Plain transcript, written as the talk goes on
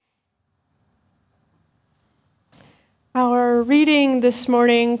Our reading this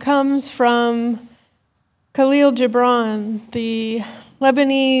morning comes from Khalil Gibran, the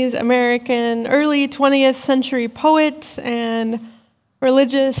Lebanese-American early 20th century poet and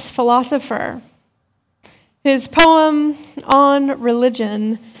religious philosopher. His poem, On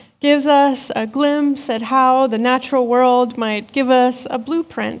Religion, gives us a glimpse at how the natural world might give us a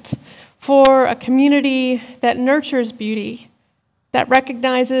blueprint for a community that nurtures beauty, that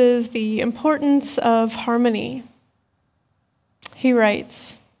recognizes the importance of harmony. He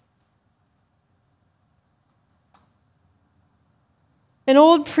writes, "An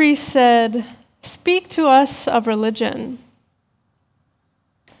old priest said, 'Speak to us of religion.'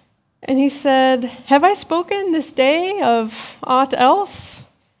 And he said, 'Have I spoken this day of aught else?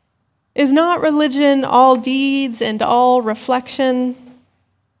 Is not religion all deeds and all reflection?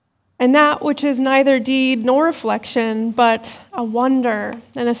 And that which is neither deed nor reflection, but a wonder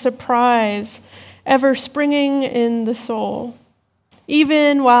and a surprise ever springing in the soul,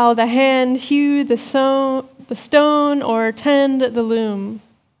 even while the hand hew the stone or tend the loom?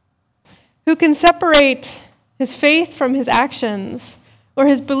 Who can separate his faith from his actions, or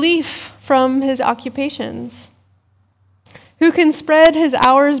his belief from his occupations? Who can spread his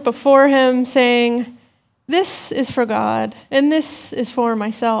hours before him, saying, 'This is for God, and this is for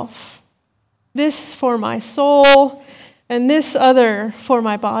myself, this for my soul, and this other for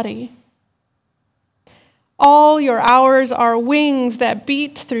my body?' All your hours are wings that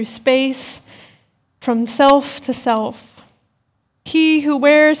beat through space from self to self. He who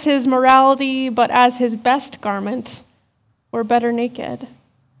wears his morality but as his best garment were better naked.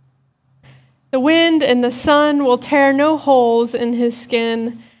 The wind and the sun will tear no holes in his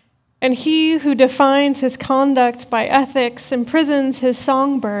skin, and he who defines his conduct by ethics imprisons his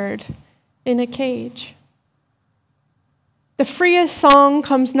songbird in a cage. The freest song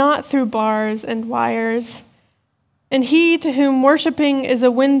comes not through bars and wires, and he to whom worshiping is a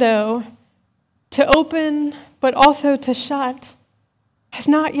window, to open but also to shut, has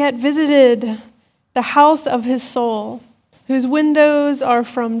not yet visited the house of his soul, whose windows are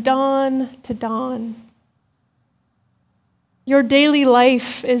from dawn to dawn. Your daily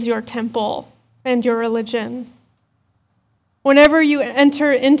life is your temple and your religion. Whenever you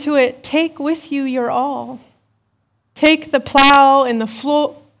enter into it, take with you your all. Take the plow and the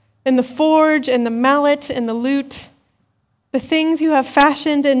forge and the mallet and the lute, the things you have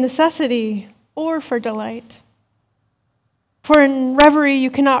fashioned in necessity or for delight. For in reverie you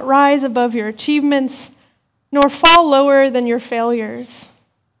cannot rise above your achievements, nor fall lower than your failures.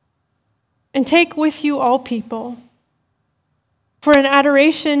 And take with you all people. For in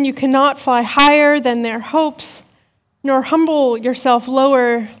adoration you cannot fly higher than their hopes, nor humble yourself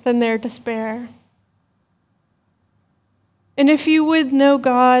lower than their despair. And if you would know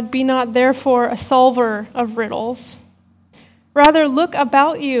God, be not therefore a solver of riddles. Rather look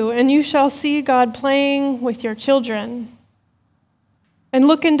about you, and you shall see God playing with your children. And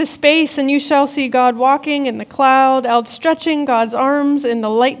look into space, and you shall see God walking in the cloud, outstretching God's arms in the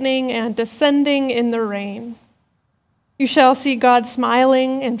lightning and descending in the rain. You shall see God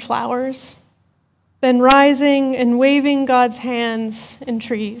smiling in flowers, then rising and waving God's hands in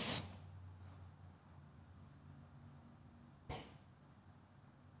trees."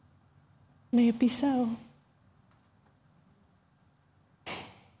 May it be so.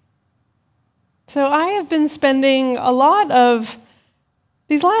 So I have been spending a lot of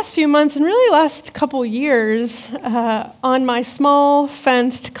these last few months and really last couple years on my small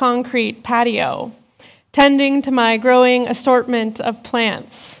fenced concrete patio, tending to my growing assortment of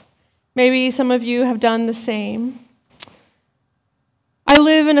plants. Maybe some of you have done the same. I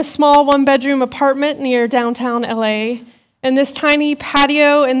live in a small one-bedroom apartment near downtown LA, and this tiny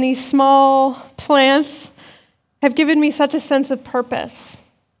patio and these small plants have given me such a sense of purpose.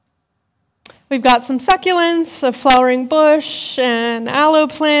 We've got some succulents, a flowering bush, an aloe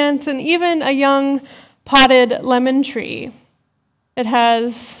plant, and even a young potted lemon tree. It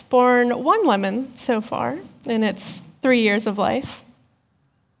has borne one lemon so far in its 3 years of life.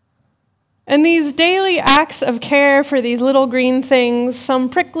 And these daily acts of care for these little green things, some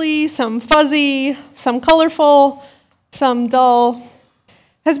prickly, some fuzzy, some colorful, some dull,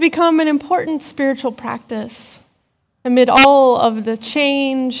 has become an important spiritual practice amid all of the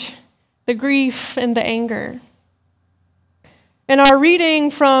change, the grief, and the anger. And our reading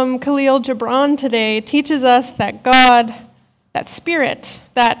from Khalil Gibran today teaches us that God, that spirit,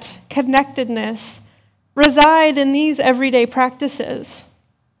 that connectedness reside in these everyday practices.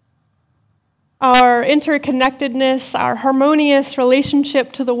 Our interconnectedness, our harmonious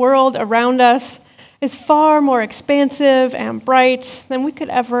relationship to the world around us is far more expansive and bright than we could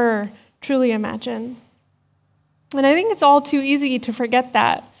ever truly imagine. And I think it's all too easy to forget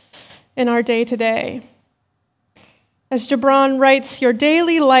that in our day-to-day. As Gibran writes, your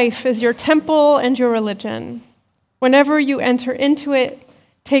daily life is your temple and your religion. Whenever you enter into it,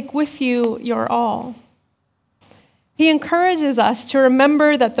 take with you your all. He encourages us to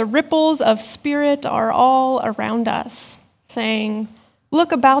remember that the ripples of spirit are all around us, saying,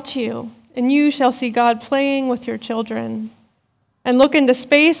 look about you, and you shall see God playing with your children. And look into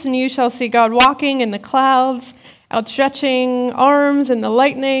space, and you shall see God walking in the clouds, outstretching arms in the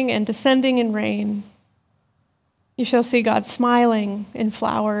lightning and descending in rain. You shall see God smiling in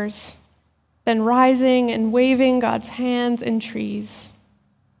flowers, then rising and waving God's hands in trees.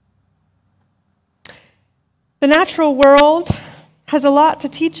 The natural world has a lot to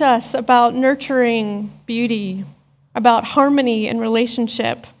teach us about nurturing beauty, about harmony and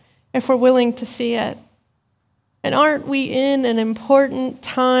relationship, if we're willing to see it. And aren't we in an important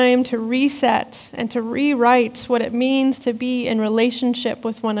time to reset and to rewrite what it means to be in relationship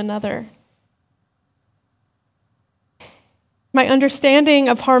with one another? My understanding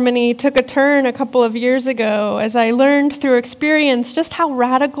of harmony took a turn a couple of years ago as I learned through experience just how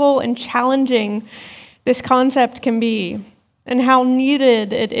radical and challenging this concept can be, and how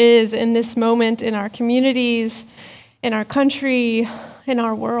needed it is in this moment in our communities, in our country, in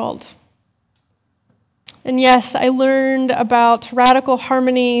our world. And yes, I learned about radical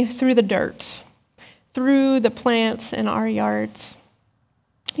harmony through the dirt, through the plants in our yards.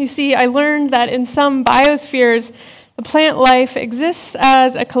 You see, I learned that in some biospheres, the plant life exists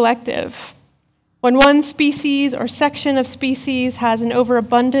as a collective. When one species or section of species has an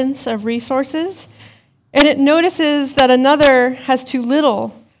overabundance of resources, and it notices that another has too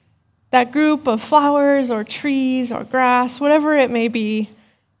little, that group of flowers or trees or grass, whatever it may be,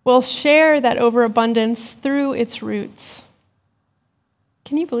 will share that overabundance through its roots.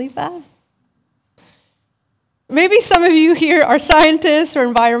 Can you believe that? Maybe some of you here are scientists or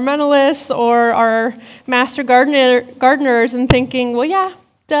environmentalists or are master gardeners and thinking, well, yeah,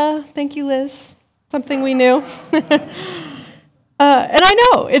 duh, thank you, Liz. Something we knew. And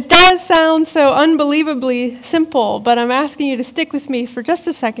I know, it does sound so unbelievably simple, but I'm asking you to stick with me for just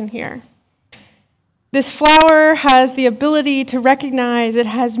a second here. This flower has the ability to recognize it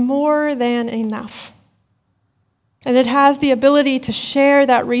has more than enough. And it has the ability to share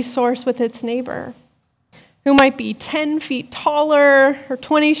that resource with its neighbor, who might be 10 feet taller, or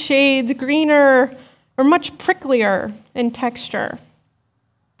 20 shades greener, or much pricklier in texture.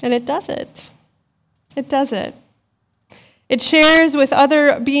 And it does it. It does it. It shares with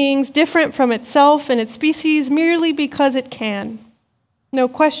other beings different from itself and its species merely because it can. No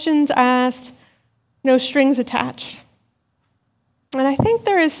questions asked, no strings attached. And I think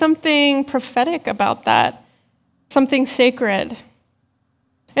there is something prophetic about that, something sacred.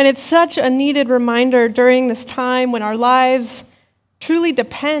 And it's such a needed reminder during this time when our lives truly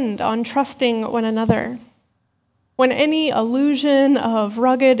depend on trusting one another. When any illusion of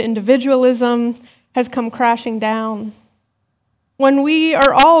rugged individualism has come crashing down. When we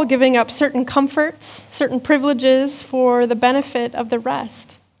are all giving up certain comforts, certain privileges for the benefit of the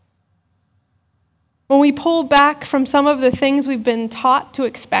rest. When we pull back from some of the things we've been taught to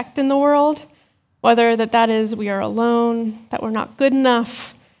expect in the world, whether that is we are alone, that we're not good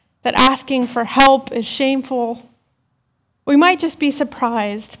enough, that asking for help is shameful, we might just be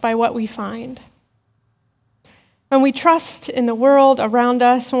surprised by what we find. When we trust in the world around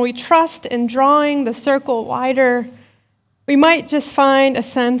us, when we trust in drawing the circle wider, we might just find a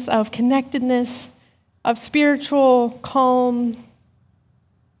sense of connectedness, of spiritual calm,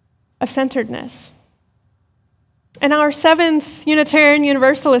 of centeredness. And our seventh Unitarian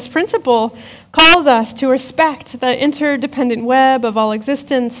Universalist principle calls us to respect the interdependent web of all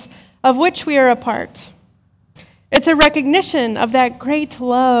existence of which we are a part. It's a recognition of that great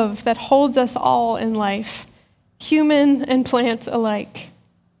love that holds us all in life, human and plant alike.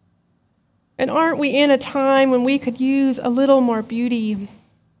 And aren't we in a time when we could use a little more beauty,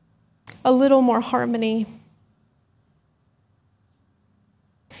 a little more harmony?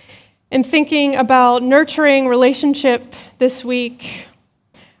 In thinking about nurturing relationship this week,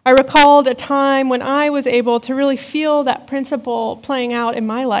 I recalled a time when I was able to really feel that principle playing out in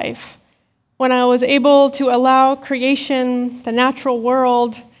my life, when I was able to allow creation, the natural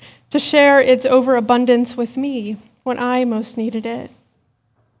world, to share its overabundance with me when I most needed it.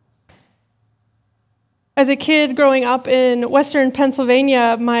 As a kid growing up in Western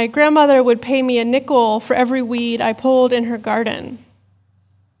Pennsylvania, my grandmother would pay me a nickel for every weed I pulled in her garden.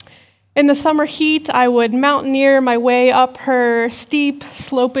 In the summer heat, I would mountaineer my way up her steep,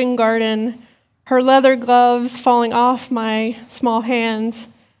 sloping garden, her leather gloves falling off my small hands,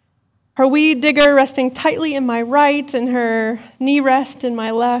 her weed digger resting tightly in my right and her knee rest in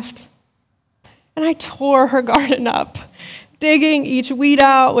my left. And I tore her garden up, digging each weed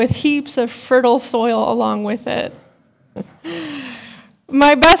out with heaps of fertile soil along with it.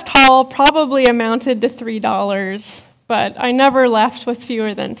 My best haul probably amounted to $3, but I never left with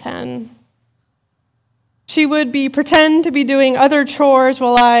fewer than 10. She would pretend to be doing other chores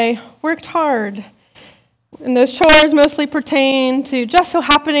while I worked hard. And those chores mostly pertain to just so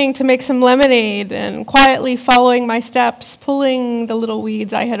happening to make some lemonade and quietly following my steps, pulling the little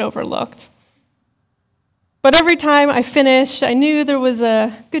weeds I had overlooked. But every time I finished, I knew there was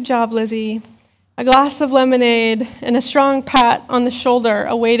a "good job, Lizzie," a glass of lemonade, and a strong pat on the shoulder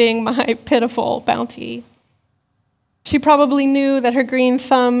awaiting my pitiful bounty. She probably knew that her green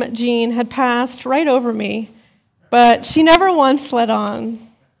thumb gene had passed right over me, but she never once let on.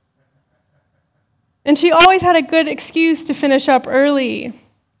 And she always had a good excuse to finish up early.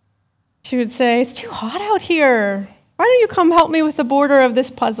 She would say, "It's too hot out here. Why don't you come help me with the border of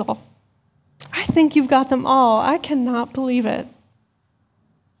this puzzle? I think you've got them all. I cannot believe it."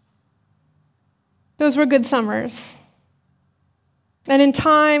 Those were good summers. And in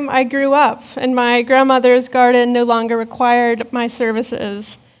time, I grew up, and my grandmother's garden no longer required my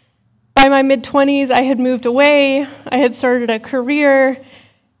services. By my mid-20s, I had moved away, I had started a career,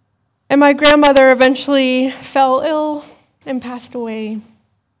 and my grandmother eventually fell ill and passed away,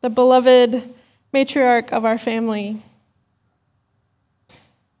 the beloved matriarch of our family.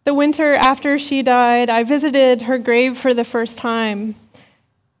 The winter after she died, I visited her grave for the first time.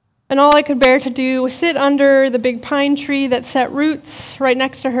 And all I could bear to do was sit under the big pine tree that set roots right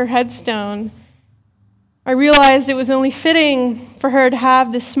next to her headstone. I realized it was only fitting for her to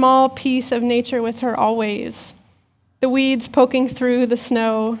have this small piece of nature with her always. The weeds poking through the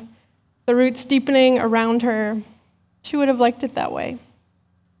snow, the roots deepening around her. She would have liked it that way.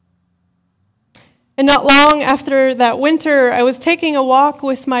 And not long after that winter, I was taking a walk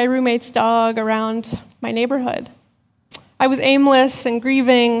with my roommate's dog around my neighborhood. I was aimless and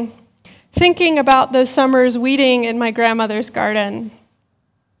grieving, thinking about those summers weeding in my grandmother's garden.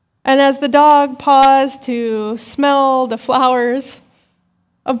 And as the dog paused to smell the flowers,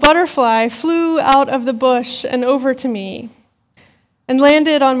 a butterfly flew out of the bush and over to me and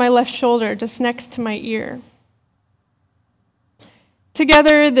landed on my left shoulder just next to my ear.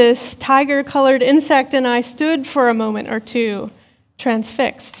 Together, this tiger-colored insect and I stood for a moment or two,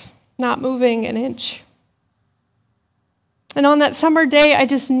 transfixed, not moving an inch. And on that summer day, I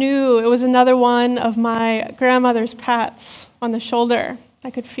just knew it was another one of my grandmother's pats on the shoulder. I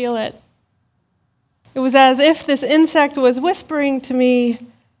could feel it. It was as if this insect was whispering to me,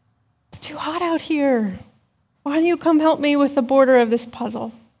 "It's too hot out here. Why don't you come help me with the border of this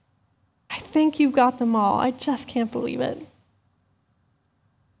puzzle? I think you've got them all. I just can't believe it."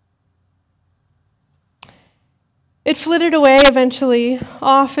 It flitted away eventually,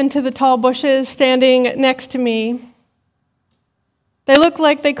 off into the tall bushes standing next to me. They looked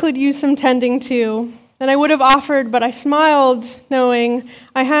like they could use some tending too, and I would have offered, but I smiled, knowing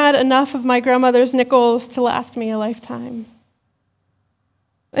I had enough of my grandmother's nickels to last me a lifetime.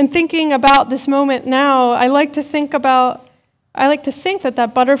 And thinking about this moment now, I like to think that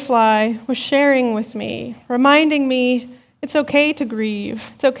that butterfly was sharing with me, reminding me it's okay to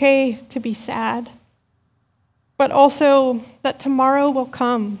grieve, it's okay to be sad, but also that tomorrow will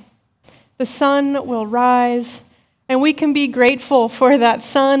come. The sun will rise, and we can be grateful for that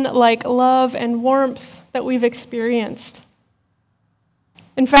sun-like love and warmth that we've experienced.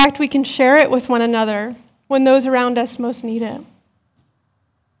 In fact, we can share it with one another when those around us most need it.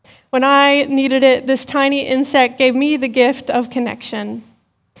 When I needed it, this tiny insect gave me the gift of connection,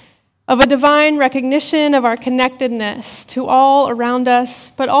 of a divine recognition of our connectedness to all around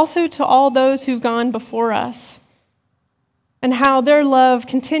us, but also to all those who've gone before us, and how their love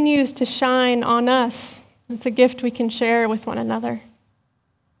continues to shine on us. It's a gift we can share with one another.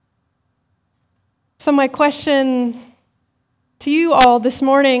 So my question to you all this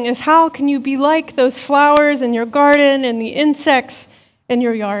morning is, how can you be like those flowers in your garden and the insects in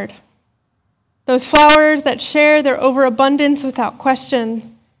your yard? Those flowers that share their overabundance without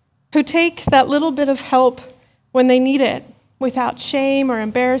question, who take that little bit of help when they need it without shame or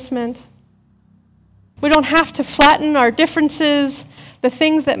embarrassment. We don't have to flatten our differences, the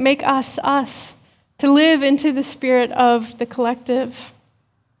things that make us us, to live into the spirit of the collective.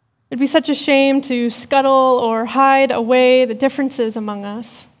 It'd be such a shame to scuttle or hide away the differences among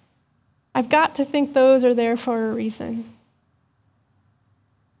us. I've got to think those are there for a reason.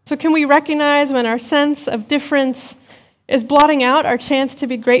 So can we recognize when our sense of difference is blotting out our chance to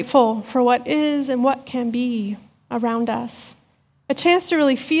be grateful for what is and what can be around us? a chance to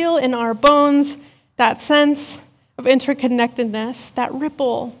really feel in our bones that sense of interconnectedness, that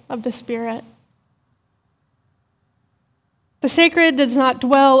ripple of the Spirit. The sacred does not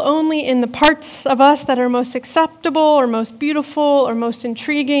dwell only in the parts of us that are most acceptable or most beautiful or most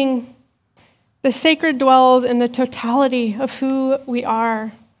intriguing. The sacred dwells in the totality of who we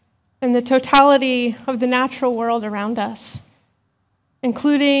are and the totality of the natural world around us,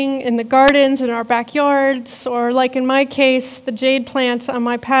 including in the gardens in our backyards, or like in my case, the jade plant on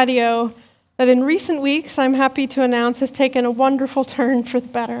my patio that in recent weeks I'm happy to announce has taken a wonderful turn for the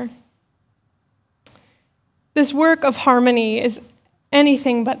better. This work of harmony is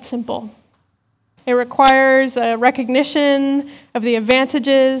anything but simple. It requires a recognition of the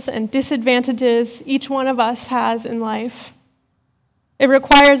advantages and disadvantages each one of us has in life. It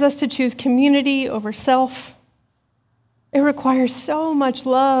requires us to choose community over self. It requires so much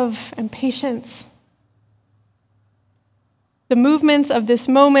love and patience. The movements of this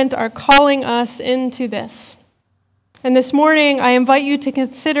moment are calling us into this. And this morning, I invite you to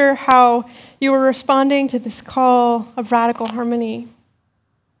consider how you are responding to this call of radical harmony.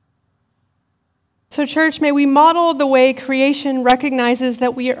 So, church, may we model the way creation recognizes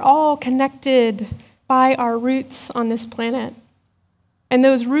that we are all connected by our roots on this planet. And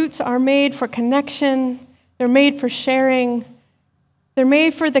those roots are made for connection, they're made for sharing, they're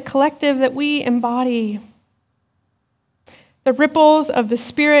made for the collective that we embody. The ripples of the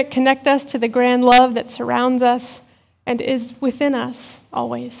Spirit connect us to the grand love that surrounds us and is within us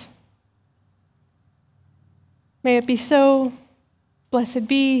always. May it be so, blessed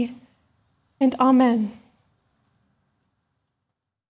be, and amen.